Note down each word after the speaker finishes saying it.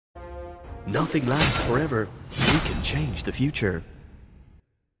Nothing lasts forever. We can change the future.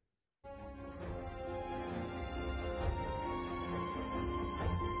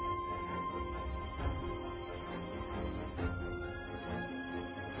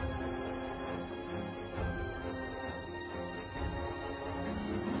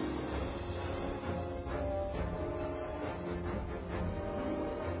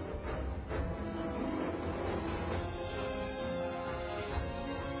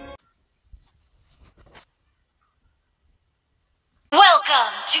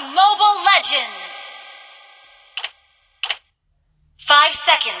 Welcome to Mobile Legends! 5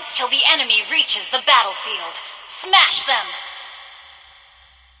 seconds till the enemy reaches the battlefield. Smash them!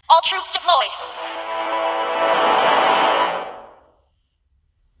 All troops deployed!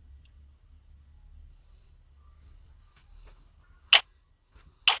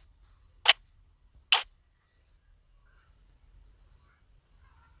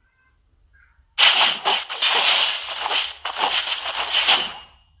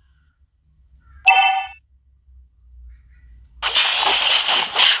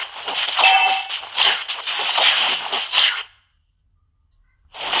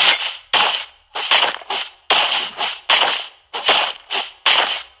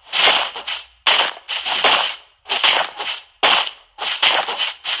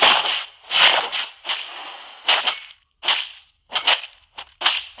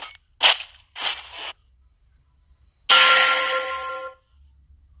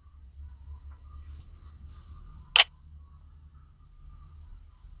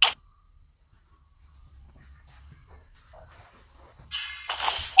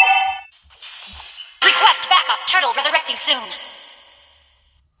 Request backup! Turtle resurrecting soon!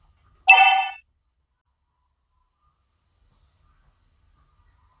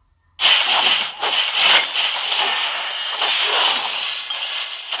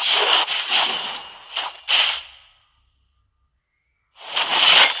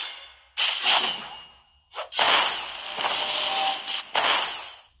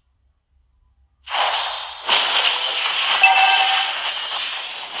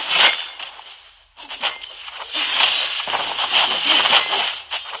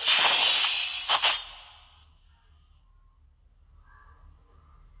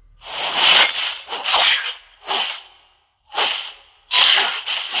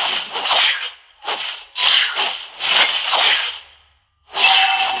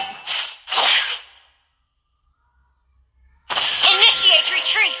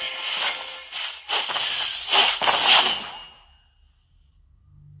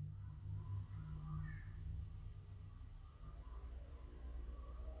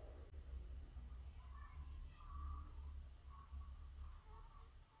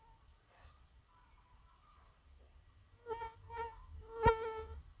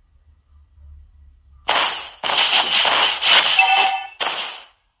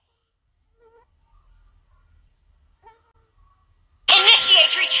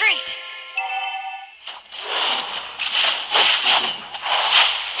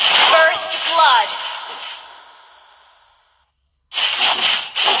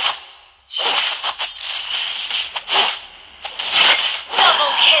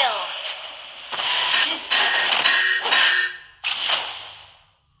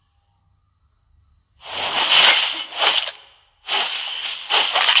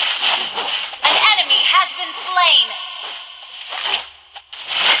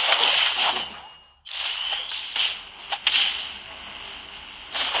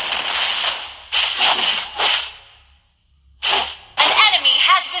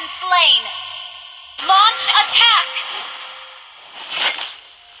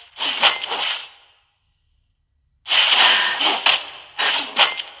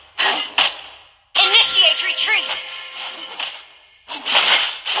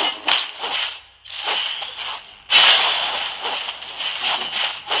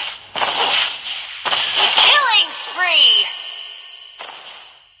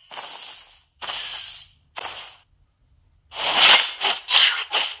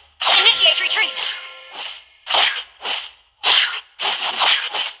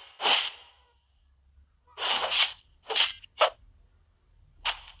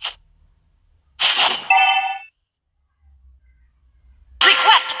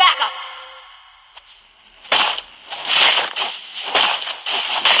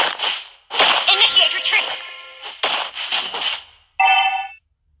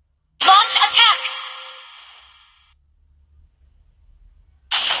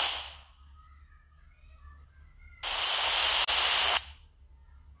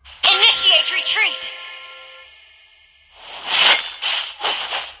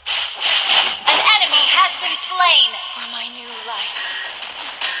 slain for my new life.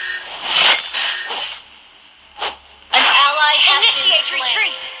 An ally has Initiate been slain.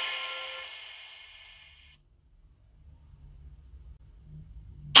 Retreat.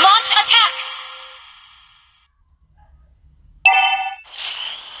 Launch attack.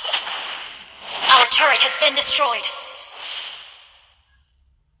 Our turret has been destroyed.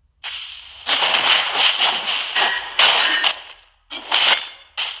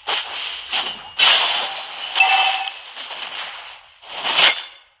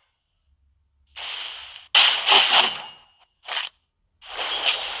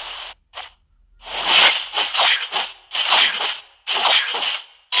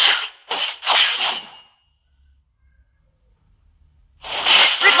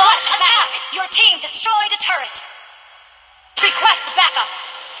 Your team destroyed a turret. Request backup.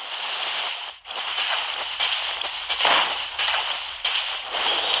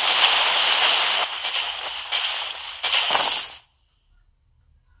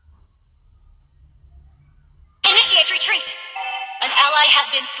 Initiate retreat. An ally has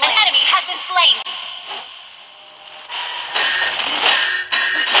been slain. An enemy has been slain.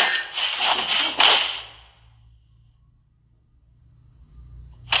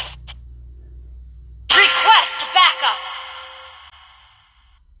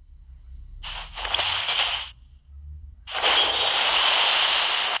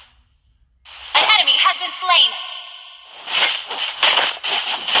 Slain.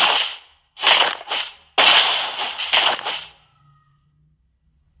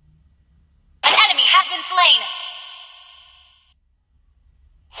 An enemy has been slain.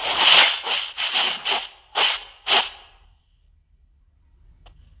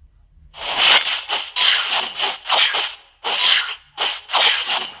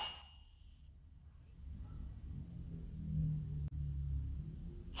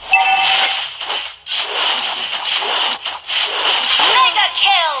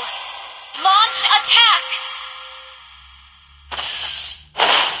 Attack!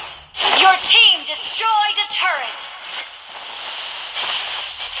 Your team destroyed a turret.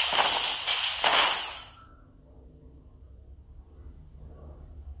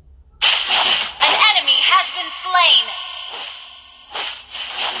 An enemy has been slain.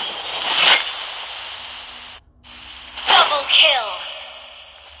 Double kill.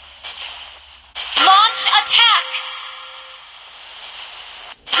 Launch attack!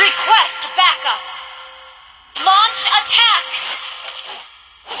 Request backup. Launch attack!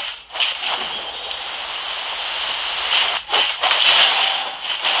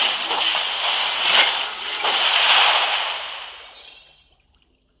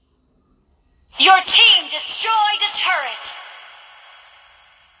 Your team destroyed a turret.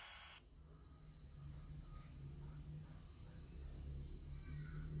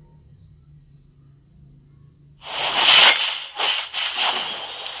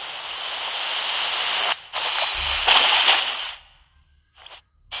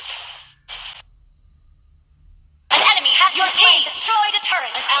 Your team destroyed a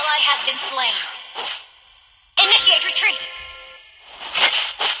turret. An ally has been slain. Initiate retreat.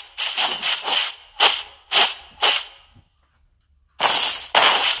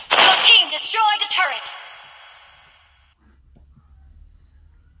 Your team destroyed a turret.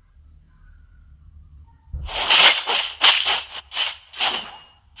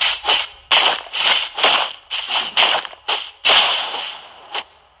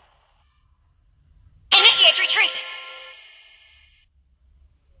 Initiate retreat.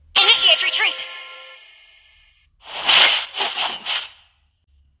 Initiate retreat!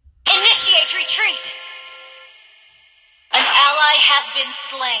 Initiate retreat! An ally has been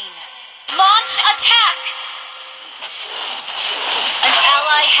slain. Launch attack! An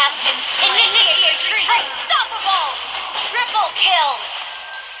ally has been slain. Initiate retreat! Unstoppable! Triple kill!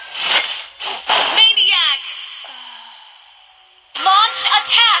 Maniac! Launch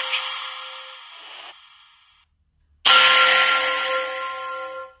attack!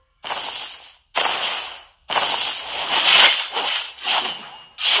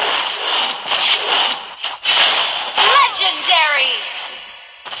 Legendary!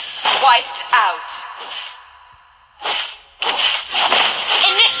 Wiped out.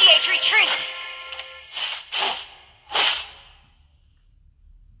 Initiate retreat.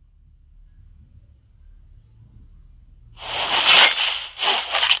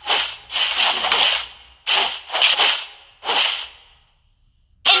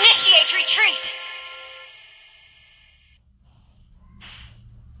 Initiate retreat.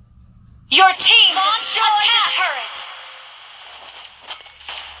 Your team destroyed a turret.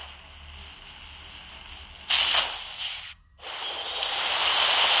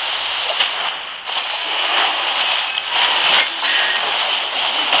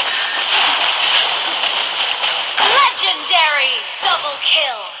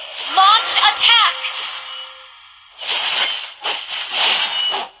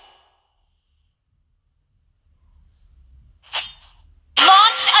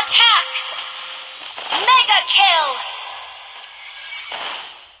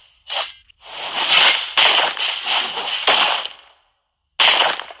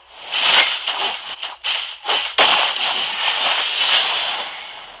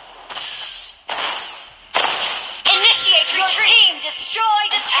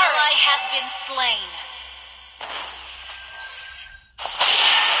 slain.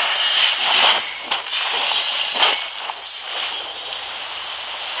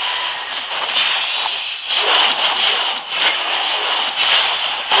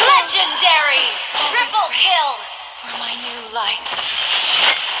 Legendary! Triple kill! For my new life.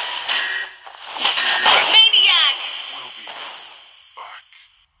 Maniac! We'll be back.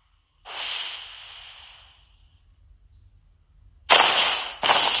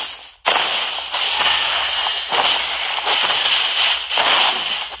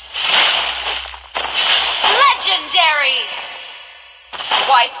 Legendary!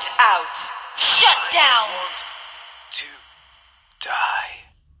 Wiped out. Shut down. I want to die.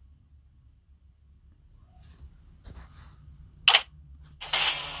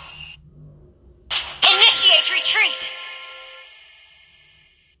 Initiate retreat!